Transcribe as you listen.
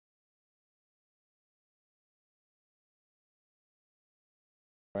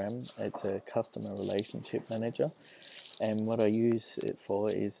CRM. It's a customer relationship manager, and what I use it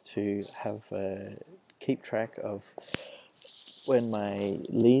for is to have keep track of when my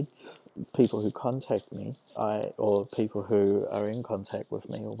leads, people who contact me, or people who are in contact with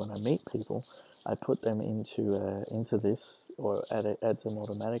me, or when I meet people, I put them into this, or adds them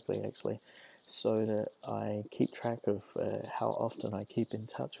automatically actually, so that I keep track of how often I keep in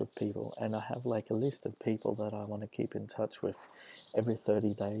touch with people, and I have like a list of people that I want to keep in touch with every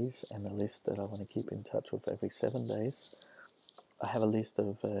 30 days, and a list that I want to keep in touch with every 7 days. I have a list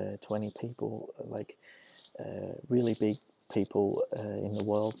of 20 people, like really big people in the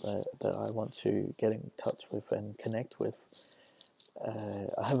world that I want to get in touch with and connect with.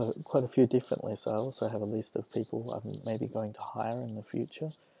 I have quite a few different lists. I also have a list of people I'm maybe going to hire in the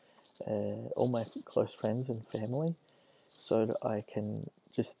future, all my close friends and family, so that I can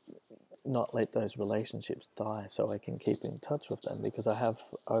just not let those relationships die, so I can keep in touch with them, because I have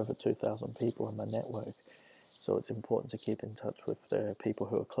over 2,000 people in my network, so it's important to keep in touch with the people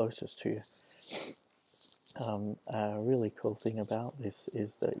who are closest to you. A really cool thing about this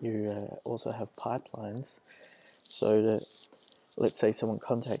is that you also have pipelines, so that, let's say someone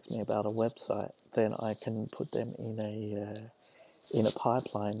contacts me about a website, then I can put them in a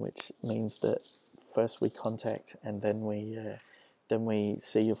pipeline, which means that first we contact, and then we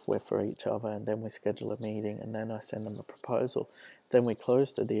see if we're for each other, and then we schedule a meeting, and then I send them a proposal, then we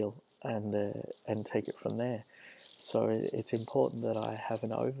close the deal and take it from there. So it's important that I have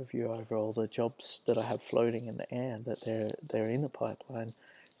an overview over all the jobs that I have floating in the air, that they're in a pipeline,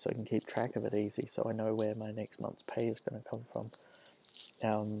 so I can keep track of it easy, so I know where my next month's pay is going to come from.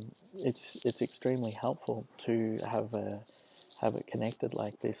 It's extremely helpful to have it connected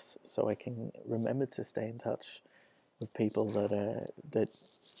like this, so I can remember to stay in touch with people that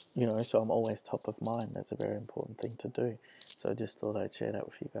so I'm always top of mind. That's a very important thing to do. So I just thought I'd share that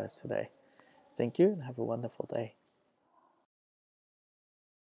with you guys today. Thank you, and have a wonderful day.